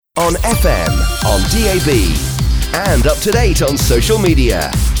On FM, on DAB, and up to date on social media.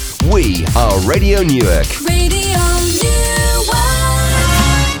 We are Radio Newark. Radio Newark.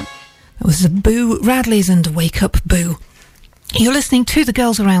 That was the Boo Radleys and Wake Up Boo. You're listening to The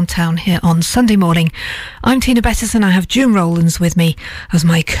Girls Around Town here on Sunday morning. I'm Tina Bettison. I have June Rowlands with me as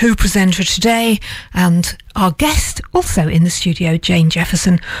my co-presenter today, and our guest also in the studio, Jane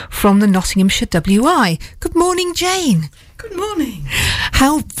Jefferson from the Nottinghamshire WI. Good morning, Jane. Good morning.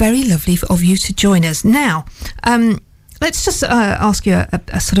 How very lovely of you to join us. Now, let's just ask you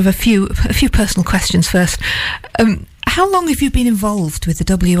a few personal questions first. How long have you been involved with the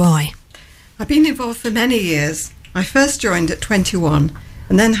WI? I've been involved for many years. I first joined at 21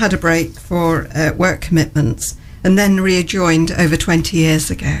 and then had a break for work commitments and then rejoined over 20 years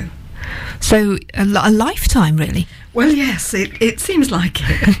ago. So a lifetime, really? Well, yes, it seems like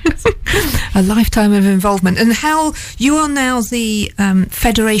it. A lifetime of involvement. And how you are now the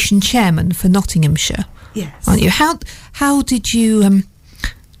Federation Chairman for Nottinghamshire, yes, aren't you? How did you...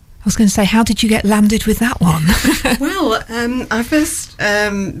 I was going to say, how did you get landed with that one? Well, I first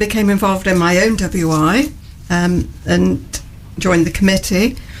became involved in my own WI and joined the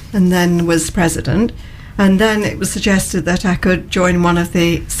committee and then was president. And then it was suggested that I could join one of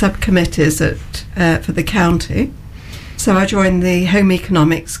the subcommittees for the county. So I joined the Home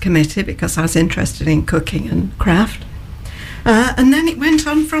Economics Committee because I was interested in cooking and craft. And then it went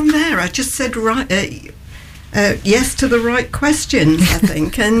on from there. I just said yes to the right questions, I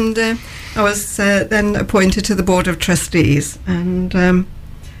think. And I was then appointed to the Board of Trustees. And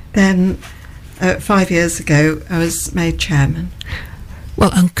then 5 years ago, I was made chairman.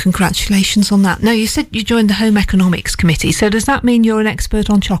 Well, and congratulations on that. Now, you said you joined the Home Economics Committee, so does that mean you're an expert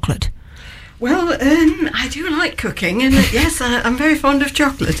on chocolate? Well, I do like cooking, and yes, I'm very fond of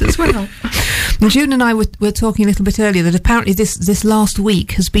chocolate as well. Well, June and I were talking a little bit earlier that apparently this last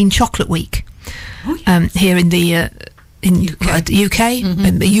week has been Chocolate Week. Oh, yes. Here in the UK,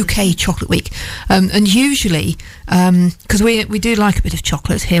 Mm-hmm. UK Chocolate Week, and usually because we do like a bit of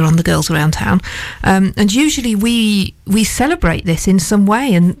chocolate here on the Girls Around Town, and usually we celebrate this in some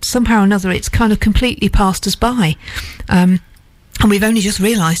way, and somehow or another it's kind of completely passed us by, and we've only just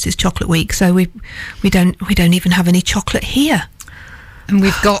realised it's Chocolate Week, so we don't even have any chocolate here, and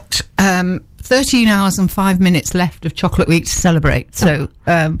we've got 13 hours and 5 minutes left of Chocolate Week to celebrate. So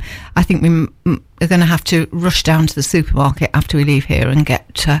I think we are going to have to rush down to the supermarket after we leave here and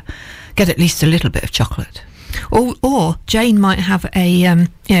get at least a little bit of chocolate. Or Jane might have a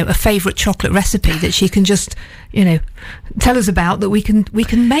favourite chocolate recipe that she can just tell us about that we can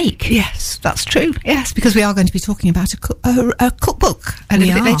make. Yes, that's true. Yes, because we are going to be talking about a cookbook a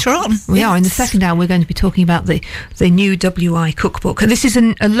little bit later on. We are. In the second hour, we're going to be talking about the new WI cookbook. And this is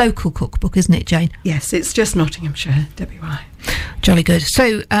a local cookbook, isn't it, Jane? Yes, it's just Nottinghamshire WI. Jolly good.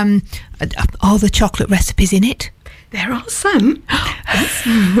 So, are the chocolate recipes in it? There are some.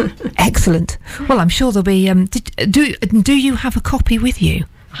 Excellent. Well, I'm sure there'll be. Do you have a copy with you?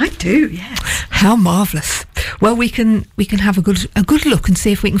 I do. Yes. How marvellous. Well, we can have a good look and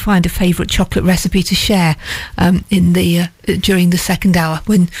see if we can find a favourite chocolate recipe to share during the second hour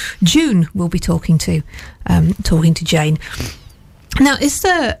when June will be talking to Jane. Now, is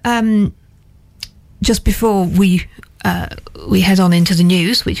there just before we head on into the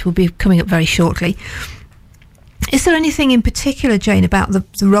news, which will be coming up very shortly? Is there anything in particular, Jane, about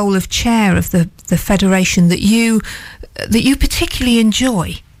the role of chair of the federation that you particularly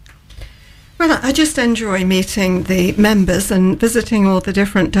enjoy? Well, I just enjoy meeting the members and visiting all the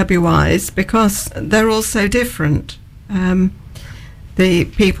different WIs because they're all so different. The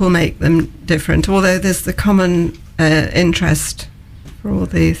people make them different, although there's the common interest for all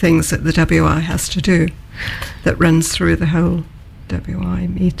the things that the WI has to do that runs through the whole WI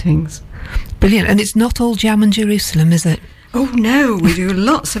meetings. Brilliant. And it's not all jam and Jerusalem, is it? Oh, no, we do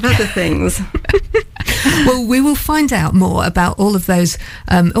lots of other things. Well, we will find out more about all those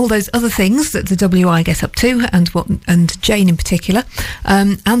other things that the WI get up to, and Jane in particular,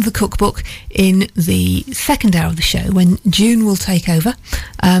 and the cookbook in the second hour of the show when June will take over,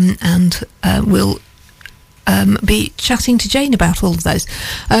 and we'll be chatting to Jane about all of those.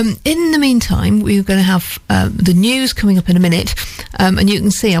 In the meantime, we're going to have the news coming up in a minute, and you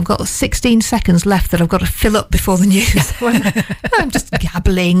can see I've got 16 seconds left that I've got to fill up before the news. I'm just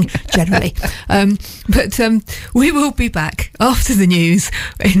gabbling generally, but we will be back after the news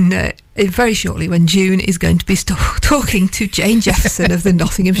in very shortly when June is going to be talking to Jane Jefferson of the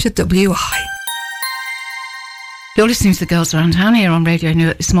Nottinghamshire WI. You're listening to The Girls Around Town here on Radio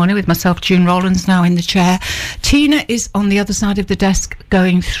Newark this morning with myself, June Rowlands, now in the chair. Tina is on the other side of the desk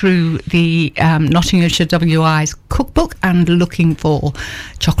going through the Nottinghamshire WI's cookbook and looking for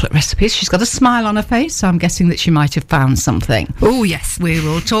chocolate recipes. She's got a smile on her face, so I'm guessing that she might have found something. Oh, yes. We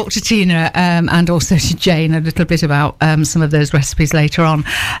will talk to Tina and also to Jane a little bit about some of those recipes later on.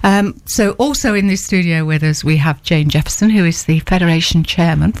 So also in this studio with us, we have Jane Jefferson, who is the Federation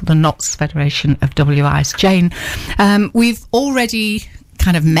Chairman for the Knots Federation of WIs. Jane, we've already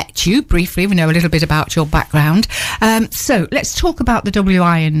kind of met you briefly. We know a little bit about your background. So let's talk about the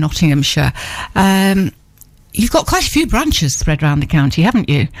WI in Nottinghamshire. You've got quite a few branches spread around the county, haven't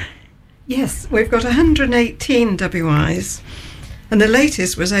you? Yes, we've got 118 WIs, and the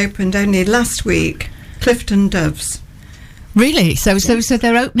latest was opened only last week, Clifton Doves. Really? So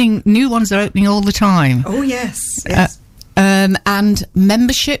they're opening, new ones are opening all the time? Oh, yes, yes. And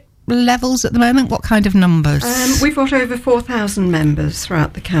membership levels at the moment, what kind of numbers? We've got over 4,000 members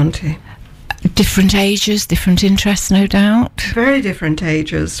throughout the county. Different ages, different interests, no doubt. Very different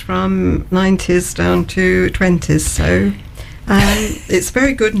ages, from 90s down to 20s, so it's a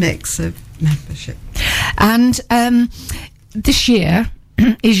very good mix of membership. And this year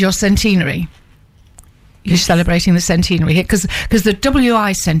is your centenary. You're celebrating the centenary here because the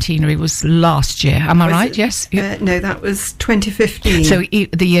WI centenary was last year. Am I right? Yes. No, that was 2015. So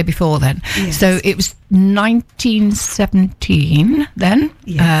the year before then. Yes. So it was 1917 then.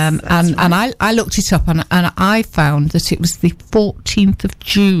 Yes, and I looked it up and I found that it was the 14th of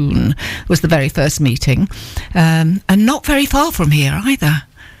June was the very first meeting, and not very far from here either.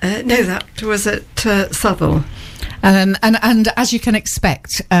 No, that was at Southall. And as you can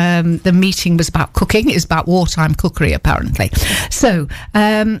expect, the meeting was about cooking. It was about wartime cookery, apparently. So,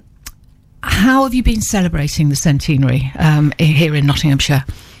 how have you been celebrating the centenary here in Nottinghamshire?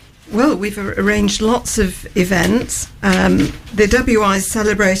 Well, we've arranged lots of events. The WIs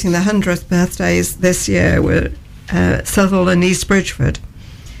celebrating the 100th birthdays this year were Southall and East Bridgford,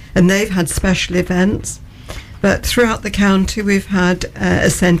 and they've had special events. But throughout the county, we've had a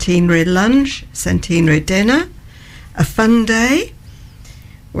centenary lunch, centenary dinner, a fun day.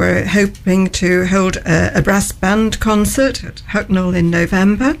 We're hoping to hold a brass band concert at Hucknall in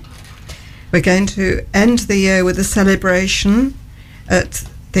November. We're going to end the year with a celebration at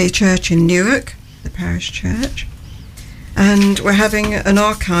the church in Newark, the parish church. And we're having an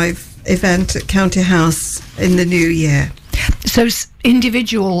archive event at County House in the new year. So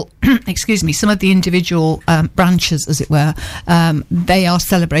individual, some of the individual branches, as it were, they are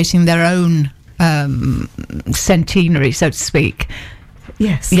celebrating their own centenary, so to speak.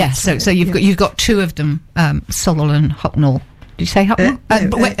 Yes. Yes. So you've got two of them, Southall and Hucknall. Did you say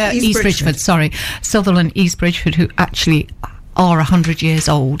Hucknall? East Bridgford. Sorry, Southall and East Bridgford, who actually are 100 years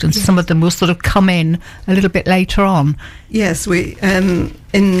old, and some of them will sort of come in a little bit later on. Yes, we in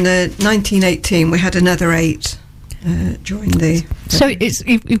 1918 we had another 8. Join the so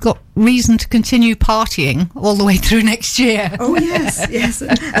you've got reason to continue partying all the way through next year. Oh yes, yes,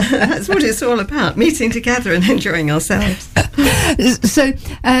 that's what it's all about, meeting together and enjoying ourselves. So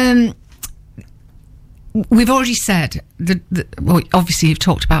we've already said well, obviously you've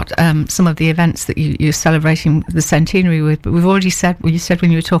talked about some of the events that you're celebrating the centenary with, but we've already said, well, you said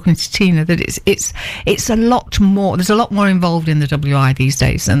when you were talking to Tina that it's a lot more. There's a lot more involved in the WI these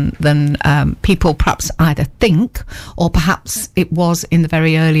days than people perhaps either think, or perhaps it was in the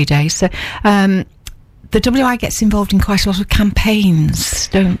very early days. So the WI gets involved in quite a lot of campaigns,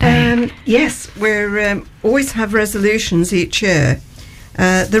 don't they? Yes, we always have resolutions each year.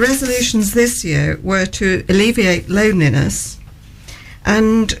 The resolutions this year were to alleviate loneliness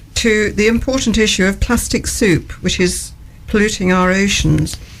and to the important issue of plastic soup, which is polluting our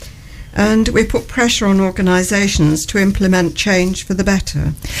oceans. And we put pressure on organisations to implement change for the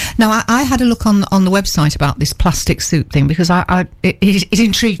better. Now, I had a look on the website about this plastic soup thing because it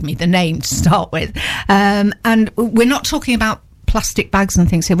intrigued me, the name to start with. And we're not talking about plastic bags and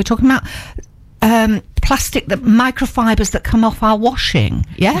things here. We're talking about plastic, microfibres that come off our washing,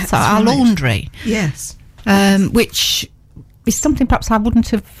 yes, our laundry, yes, which is something perhaps I wouldn't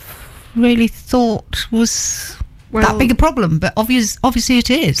have really thought was that big a problem, but obviously it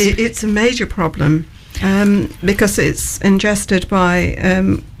is. It's a major problem because it's ingested by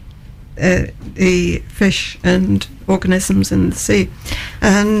the fish and organisms in the sea,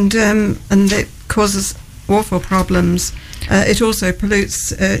 and it causes awful problems. It also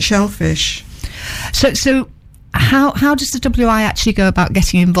pollutes shellfish. So how does the WI actually go about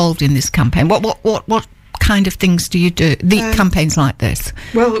getting involved in this campaign? What kind of things do you do? Campaigns like this?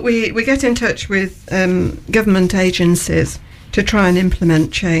 Well, we get in touch with government agencies to try and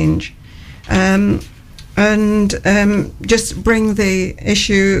implement change. and just bring the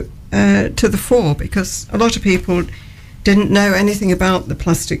issue to the fore, because a lot of people didn't know anything about the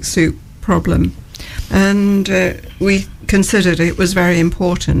plastic soup problem, and we considered it was very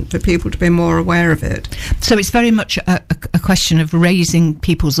important for people to be more aware of it. So it's very much a question of raising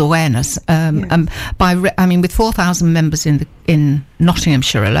people's awareness. With 4,000 members in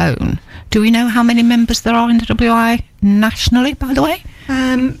Nottinghamshire alone, do we know how many members there are in the WI nationally, by the way?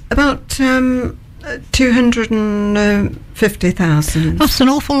 About 250,000. That's an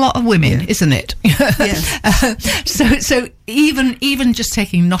awful lot of women, isn't it? Yes. So even just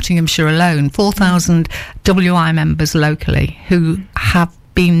taking Nottinghamshire alone, 4,000 WI members locally who have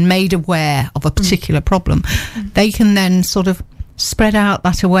been made aware of a particular problem, they can then sort of spread out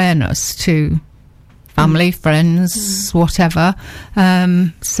that awareness to family, friends, whatever.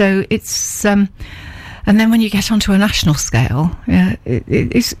 So it's and then when you get onto a national scale,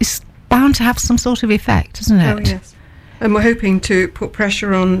 it's bound to have some sort of effect, isn't it? Oh, yes. And we're hoping to put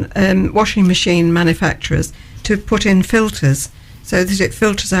pressure on washing machine manufacturers to put in filters so that it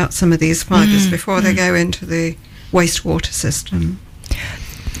filters out some of these fibres before they go into the wastewater system.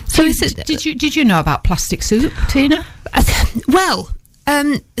 So did you know about plastic soup, Tina? Well,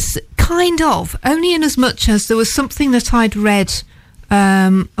 kind of. Only in as much as there was something that I'd read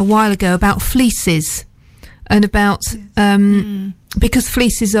a while ago about fleeces and about because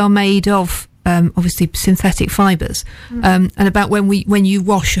fleeces are made of obviously synthetic fibres, and about when you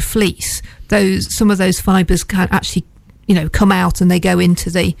wash a fleece, some of those fibres can actually come out and they go into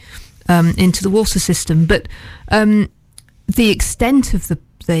the water system. But the extent of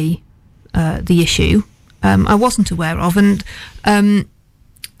the issue I wasn't aware of, and I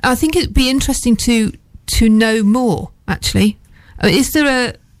think it'd be interesting to know more. Actually, is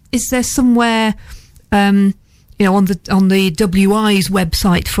there somewhere on the WI's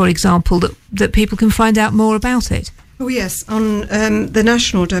website, for example, that people can find out more about it? Oh yes, on the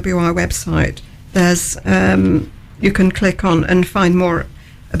national WI website, there's you can click on and find more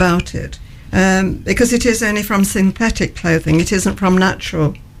about it, because it is only from synthetic clothing. It isn't from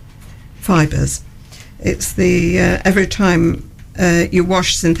natural fibres. It's the every time you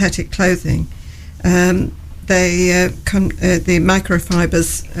wash synthetic clothing, the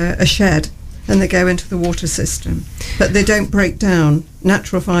microfibres are shed and they go into the water system, but they don't break down.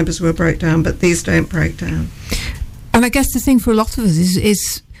 Natural fibres will break down, but these don't break down. And I guess the thing for a lot of us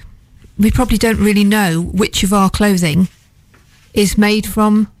is we probably don't really know which of our clothing is made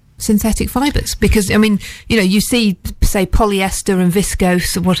from synthetic fibres, because you see, say, polyester and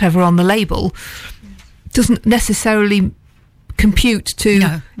viscose or whatever on the label, doesn't necessarily compute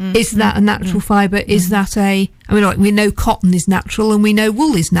to is that a natural fibre, is that we know cotton is natural and we know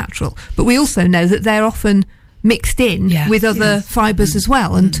wool is natural, but we also know that they're often mixed in with other fibres as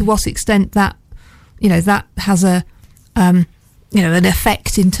well, and to what extent that that has an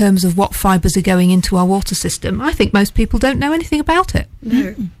effect in terms of what fibres are going into our water system. I think most people don't know anything about it.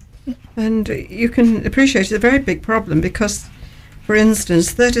 No. And you can appreciate it's a very big problem, because, for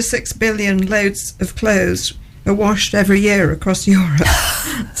instance, 36 billion loads of clothes are washed every year across Europe.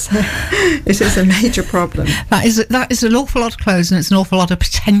 So it is a major problem. That is an awful lot of clothes, and it's an awful lot of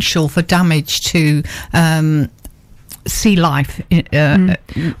potential for damage to sea life. Well,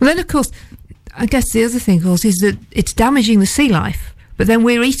 then, of course, I guess the other thing, of course, is that it's damaging the sea life, but then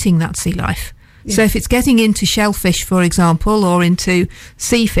we're eating that sea life. Yes. So if it's getting into shellfish, for example, or into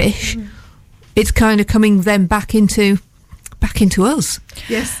sea fish, it's kind of coming then back into us.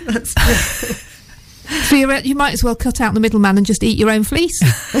 Yes, that's true. So you might as well cut out the middleman and just eat your own fleece.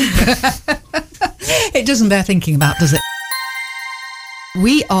 It doesn't bear thinking about, does it?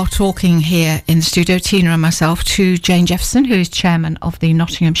 We are talking here in the studio, Tina and myself, to Jane Jefferson, who is chairman of the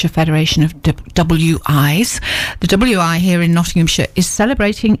Nottinghamshire Federation of WIs. The WI here in Nottinghamshire is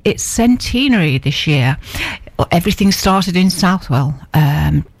celebrating its centenary this year. Everything started in Southwell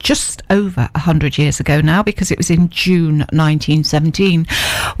just over 100 years ago now, because it was in June 1917.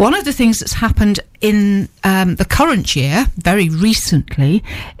 One of the things that's happened in the current year, very recently,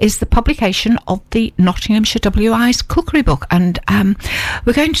 is the publication of the Nottinghamshire WI's cookery book. And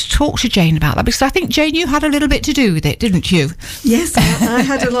we're going to talk to Jane about that, because I think, Jane, you had a little bit to do with it, didn't you? Yes, I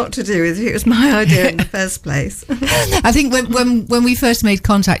had a lot to do with it. It was my idea in the first place. I think when we first made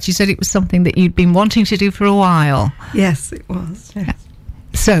contact, you said it was something that you'd been wanting to do for a while. Yes, it was. Yes.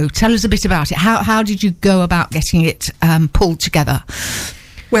 So tell us a bit about it. How did you go about getting it pulled together?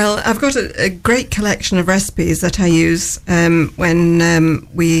 Well, I've got a great collection of recipes that I use when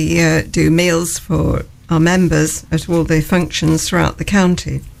we do meals for our members at all the functions throughout the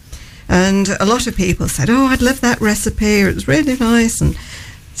county. And a lot of people said, "Oh, I'd love that recipe. It was really nice." And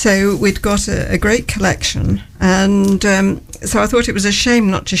So we'd got a great collection, and so I thought it was a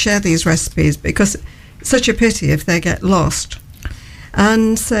shame not to share these recipes, because it's such a pity if they get lost.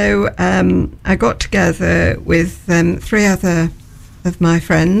 And so I got together with 3 other of my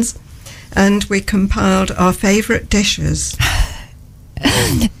friends, and we compiled our favourite dishes.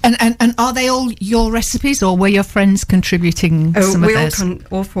 And are they all your recipes, or were your friends contributing some of theirs?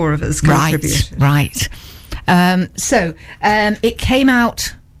 All 4 of us contributed. Right. So it came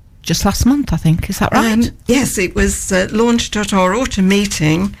out just last month, I think. Is that right? Yes, it was launched at our autumn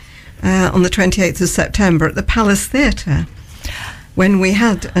meeting on the 28th of September at the Palace Theatre, when we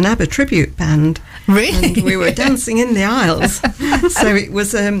had an ABBA tribute band. Really? And we were dancing in the aisles. So it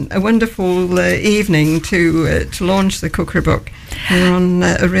was a wonderful evening to launch the cookery book. We were on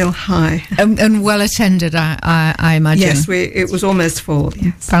a real high. And well attended, I imagine. Yes, it was almost full.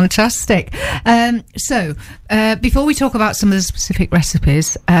 Yes. Fantastic. So before we talk about some of the specific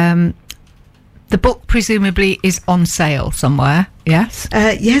recipes, the book presumably is on sale somewhere, yes?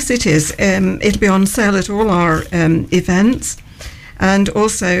 Yes, it is. It'll be on sale at all our events, and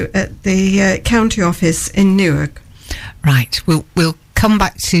also at the county office in Newark. Right. We'll come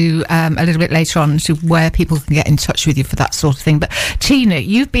back to a little bit later on to where people can get in touch with you for that sort of thing. But Tina,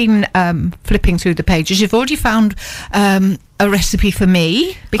 you've been flipping through the pages. You've already found a recipe for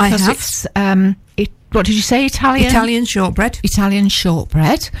me, because it's what did you say? Italian shortbread. Italian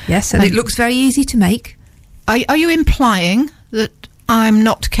shortbread. Yes, and it looks very easy to make. Are you implying that I'm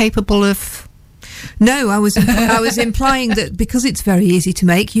not capable of? No, I was implying that because it's very easy to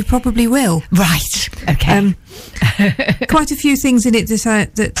make, you probably will. Right. Okay. Quite a few things in it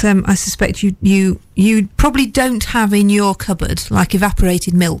that I suspect you probably don't have in your cupboard, like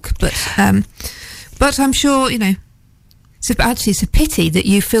evaporated milk. But I'm sure, you know. It's a pity that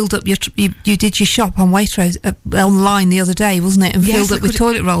you filled up you did your shop on Waitrose online the other day, wasn't it? And filled up with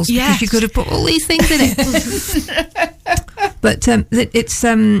toilet rolls, because you could have put all these things in it. But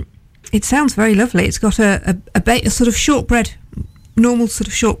it sounds very lovely. It's got a sort of shortbread, normal sort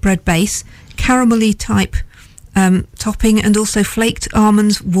of shortbread base, caramelly type topping, and also flaked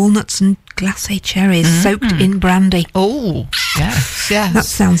almonds, walnuts, and glacé cherries soaked in brandy. Oh, yes. That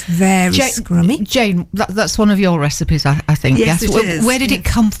sounds very scrummy. Jane, that's one of your recipes, I think. Yes, it is. Where did it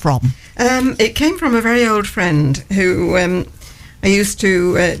come from? It came from a very old friend who I used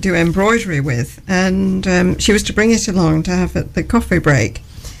to do embroidery with, and she was to bring it along to have at the coffee break.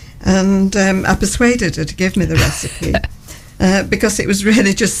 And I persuaded her to give me the recipe because it was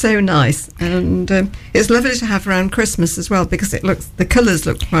really just so nice, and it's lovely to have around Christmas as well, because the colours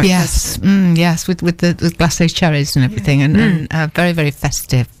look quite festive. Yes, with the glacé cherries and everything, and very, very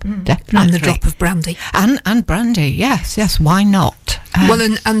festive, definitely. And the drop of brandy. And brandy, yes, why not? Well,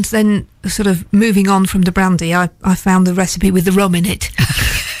 and then sort of moving on from the brandy, I found the recipe with the rum in it.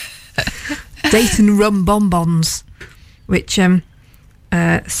 Dayton rum bonbons, which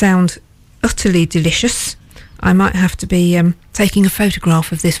sound utterly delicious. I might have to be taking a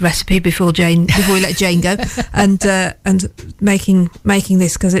photograph of this recipe before we let Jane go, and making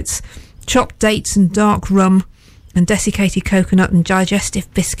this, because it's chopped dates and dark rum and desiccated coconut and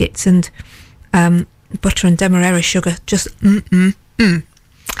digestive biscuits and butter and demerara sugar. Just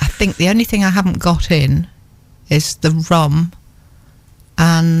I think the only thing I haven't got in is the rum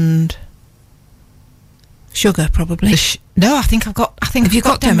and sugar, probably. No, I think I've got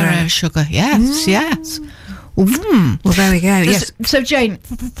demerara sugar. Yes. Well, there we go. Yes. So Jane,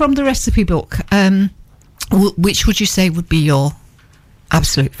 from the recipe book, which would you say would be your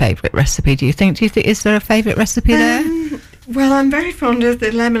absolute favourite recipe? Do you think is there a favourite recipe there? Well, I'm very fond of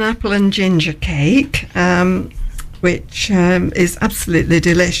the lemon apple and ginger cake, which is absolutely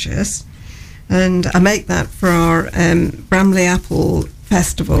delicious, and I make that for our Bramley Apple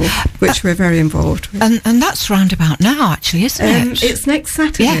Festival, which we're very involved with. And that's round about now, actually, isn't it? It's next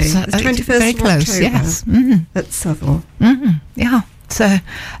Saturday. Yes, the 21st very of close. October, yes, at Southall. Yeah. So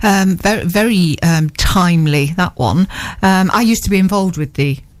very, very timely, that one. I used to be involved with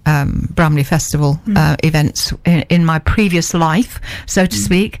the Bramley Festival events in my previous life, so to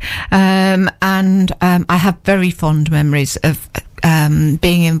speak, and I have very fond memories of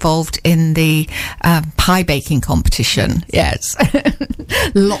being involved in the pie baking competition. Yes.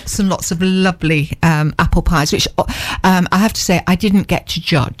 Lots and lots of lovely apple pies, which I have to say I didn't get to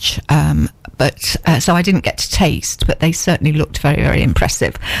judge, but so I didn't get to taste, but they certainly looked very, very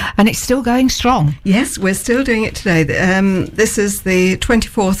impressive, and it's still going strong. Yes, we're still doing it today. This is the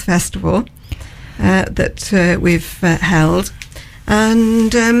 24th festival that we've held,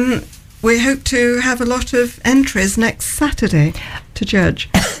 and we hope to have a lot of entries next Saturday to judge.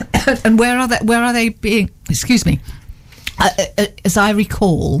 And where are they being? Excuse me. as I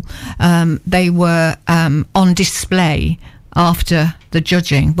recall, they were on display after the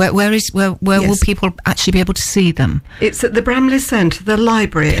judging. Where will Yes. people actually be able to see them? It's at the Bramley Centre, the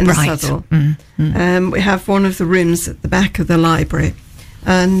library in Right. Southall. We have one of the rooms at the back of the library,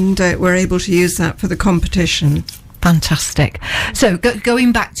 and we're able to use that for the competition. Fantastic. So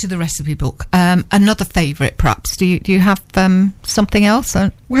going back to the recipe book, another favourite perhaps. Do you have something else?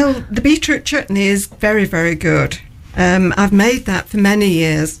 Well, the beetroot chutney is very, very good. I've made that for many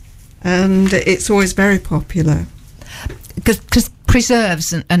years, and it's always very popular. Because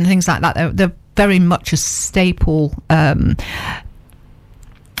preserves and things like that, they're very much a staple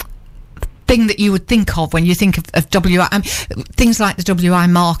thing that you would think of when you think of WI. Things like the WI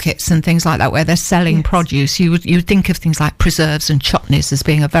markets and things like that, where they're selling produce. You would think of things like preserves and chutneys as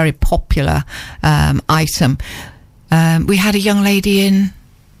being a very popular item. We had a young lady in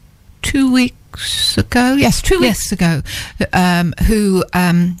 2 weeks ago, who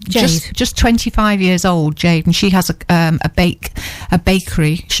just 25 years old, Jade, and she has a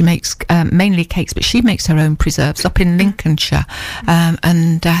bakery. She makes mainly cakes, but she makes her own preserves up in Lincolnshire,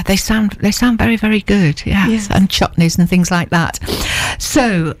 and they sound very, very good. Yes, and chutneys and things like that.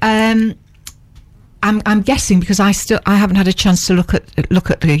 So I'm guessing, because I haven't had a chance to look at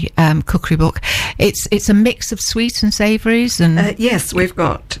the cookery book. It's a mix of sweet and savouries, and yes, we've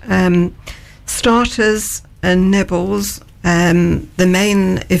got starters and nibbles. The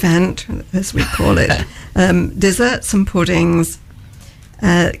main event, as we call it, desserts and puddings,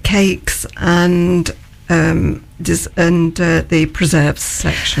 cakes, and the preserves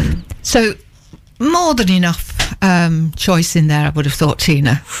section. So more than enough choice in there, I would have thought,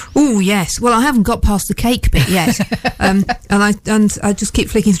 Tina. Oh yes. Well, I haven't got past the cake bit yet, and I just keep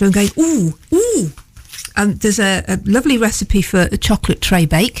flicking through and going ooh. And there's a lovely recipe for a chocolate tray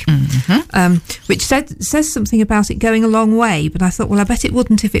bake, which says something about it going a long way. But I thought, well, I bet it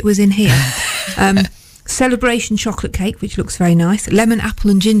wouldn't if it was in here. Celebration chocolate cake, which looks very nice. Lemon,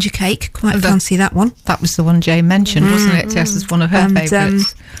 apple and ginger cake. Quite fancy that one. That was the one Jane mentioned, wasn't it? Yes, it's one of her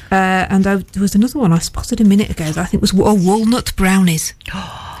favourites. And there was another one I spotted a minute ago that I think was walnut brownies.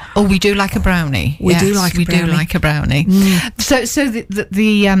 Oh, we do like a brownie. We do like a brownie. So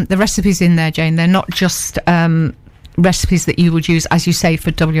the recipes in there, Jane, they're not just recipes that you would use, as you say, for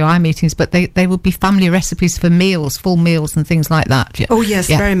WI meetings, but they would be family recipes for meals, full meals and things like that. Oh yes,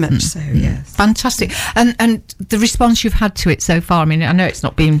 very much so. Yes, fantastic. And the response you've had to it so far, I mean, I know it's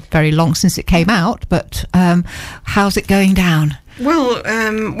not been very long since it came out, but how's it going down? Well,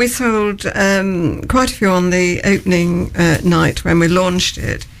 we sold quite a few on the opening night when we launched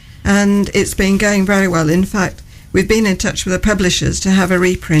it, and it's been going very well. In fact, we've been in touch with the publishers to have a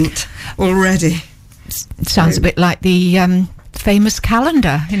reprint already. It sounds a bit like the famous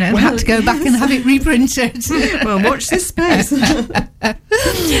calendar, we had to go back and have it reprinted. Well, watch this space.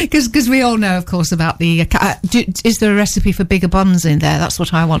 Because we all know, of course, about the... is there a recipe for bigger buns in there? That's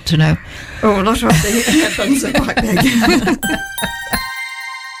what I want to know. Oh, a lot of the buns are quite big.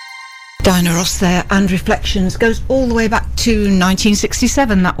 Diana Ross there, and Reflections goes all the way back to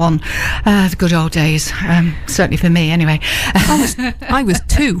 1967, that one. The good old days, certainly for me anyway. I was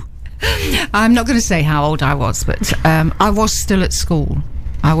 2. I'm not going to say how old I was, but I was still at school.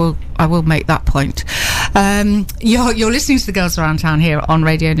 I will make that point. You're listening to the Girls Around Town here on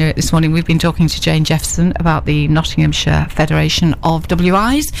Radio Newark this morning. We've been talking to Jane Jefferson about the Nottinghamshire Federation of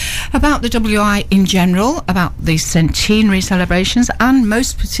WIs, about the WI in general, about the centenary celebrations, and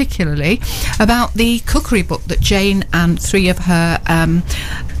most particularly about the cookery book that Jane and 3 of her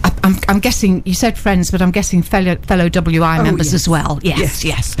I'm guessing you said friends, but I'm guessing fellow WI members as well. Yes.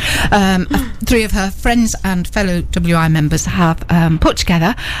 3 of her friends and fellow WI members have put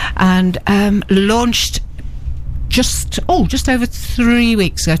together and launched just over 2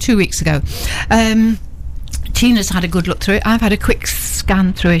 weeks ago. Tina's had a good look through it. I've had a quick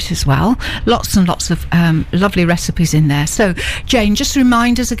scan through it as well. Lots and lots of lovely recipes in there. So, Jane, just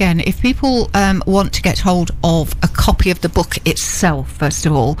remind us again, if people want to get hold of a copy of the book itself, first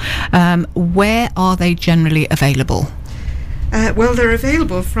of all, where are they generally available? Well, they're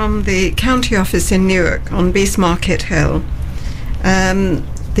available from the county office in Newark on Beast Market Hill.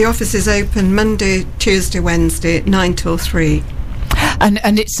 The office is open Monday, Tuesday, Wednesday, 9 till 3.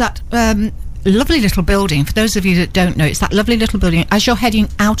 And it's that... lovely little building. For those of you that don't know, it's that lovely little building as you're heading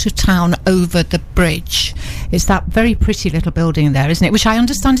out of town over the bridge. It's that very pretty little building there, isn't it? Which I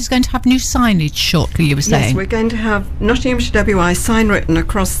understand is going to have new signage shortly, you were saying. Yes, we're going to have Nottinghamshire WI sign written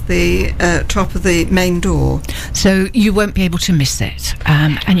across the top of the main door. So you won't be able to miss it.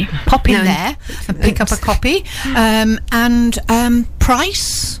 And you can pop in there and pick up a copy. And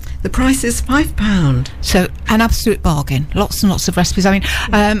price? the price is £5. So an absolute bargain. Lots and lots of recipes. I mean,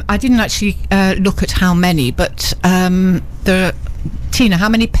 I didn't actually look at how many, but there are, Tina, how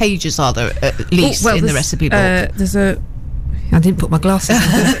many pages are there at least in the recipe book? I didn't put my glasses on.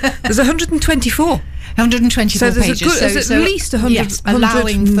 There's 124. 124 so there's pages. There's at least 100, yes,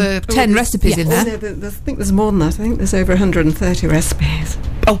 allowing for 10 recipes in there. I think there's more than that. I think there's over 130 recipes.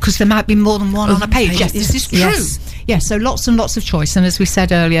 Oh, because there might be more than one on a page. Yes, this is true. Yes, so lots and lots of choice. And as we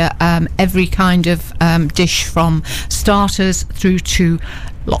said earlier, every kind of dish from starters through to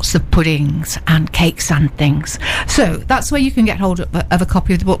lots of puddings and cakes and things. So that's where you can get hold of a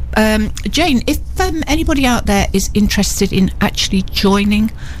copy of the book. Jane, if anybody out there is interested in actually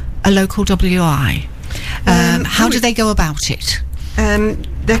joining a local WI, how do they go about it?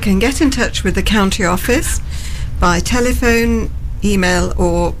 They can get in touch with the county office by telephone, email,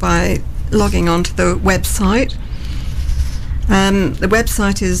 or by logging onto the website. The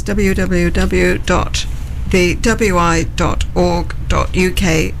website is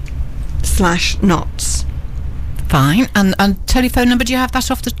www.thewi.org.uk/knots. Fine. And telephone number, do you have that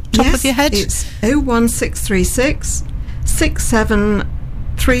off the top of your head? It's 01636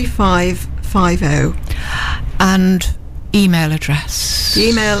 673550. And email address? The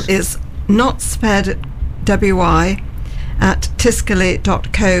email is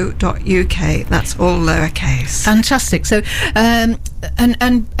knotsfed@tiscali.co.uk. That's all lowercase. Fantastic. So, and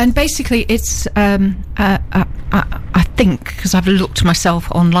basically, it's I think, because I've looked myself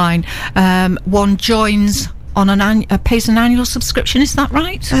online, one joins on pays an annual subscription. Is that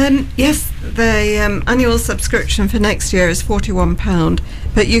right? Yes, the annual subscription for next year is £41,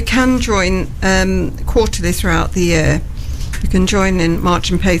 but you can join quarterly throughout the year. You can join in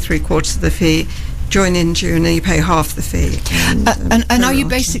March and pay 3/4 of the fee. Join in June and you pay half the fee. And are you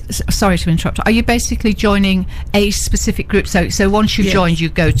sorry to interrupt, are you basically joining a specific group? So once you've joined, you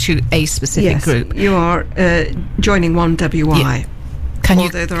go to a specific group? You are joining one WI. Yeah.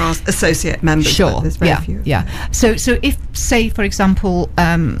 Although there are associate members, sure, but there's very few. Yeah. So if, say, for example,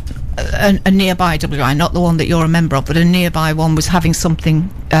 a nearby WI, not the one that you're a member of, but a nearby one was having something,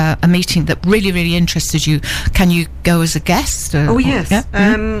 a meeting that really, really interested you, can you go as a guest? Yes. Yeah?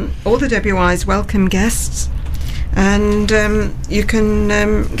 All the WIs welcome guests, and you can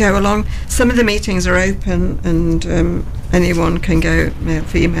go along. Some of the meetings are open, and anyone can go, male,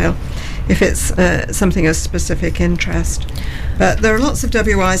 female, if it's something of specific interest. But there are lots of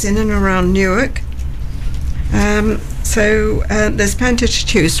WIs in and around Newark, so there's plenty to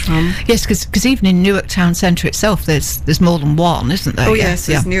choose from. Yes, because even in Newark town centre itself, there's more than one, isn't there? Oh yes,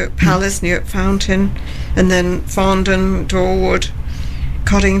 there's Newark Palace, Newark Fountain, and then Farndon, Dorwood,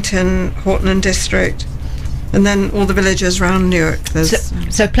 Coddington, Horton and District, and then all the villages around Newark.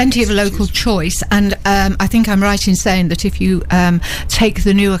 So plenty of local choice, and I think I'm right in saying that if you take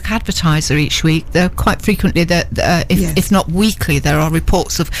the Newark Advertiser each week, there quite frequently, if not weekly, there are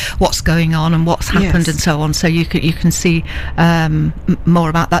reports of what's going on and what's happened and so on. So you can see more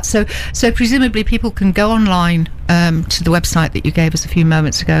about that. So presumably people can go online to the website that you gave us a few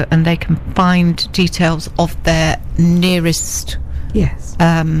moments ago, and they can find details of their nearest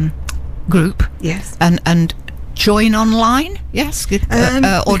group. Yes. And join online, yes,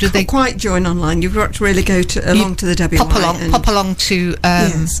 or do they quite join online? You've got to really go along to the WI. Pop along to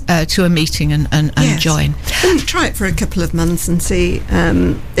a meeting and join. And try it for a couple of months and see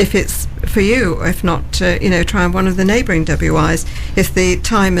if it's for you, or if not, try one of the neighbouring WIs if the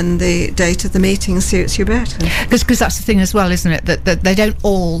time and the date of the meeting suits you better. Because that's the thing as well, isn't it? That they don't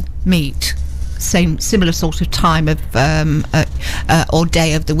all meet similar sort of time of or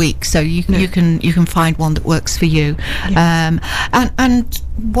day of the week, so you can find one that works for you, and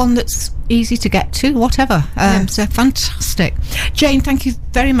one that's easy to get to, whatever. So fantastic. Jane, thank you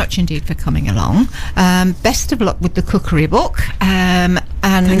very much indeed for coming along. Best of luck with the cookery book, and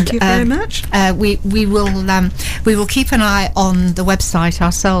thank you very much. We will keep an eye on the website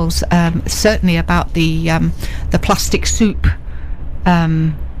ourselves, certainly about the plastic soup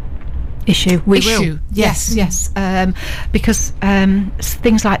issue. Yes. Because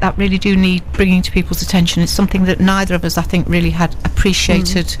things like that really do need bringing to people's attention. It's something that neither of us, I think, really had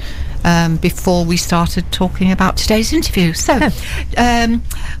appreciated before we started talking about today's interview. So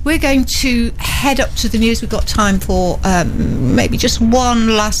we're going to head up to the news. We've got time for maybe just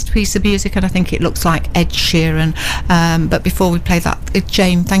one last piece of music, and I think it looks like Ed Sheeran. But before we play that,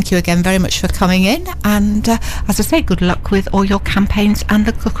 Jane, thank you again very much for coming in, and as I say, good luck with all your campaigns and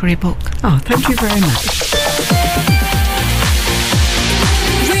the cookery book. Oh, thank you very much.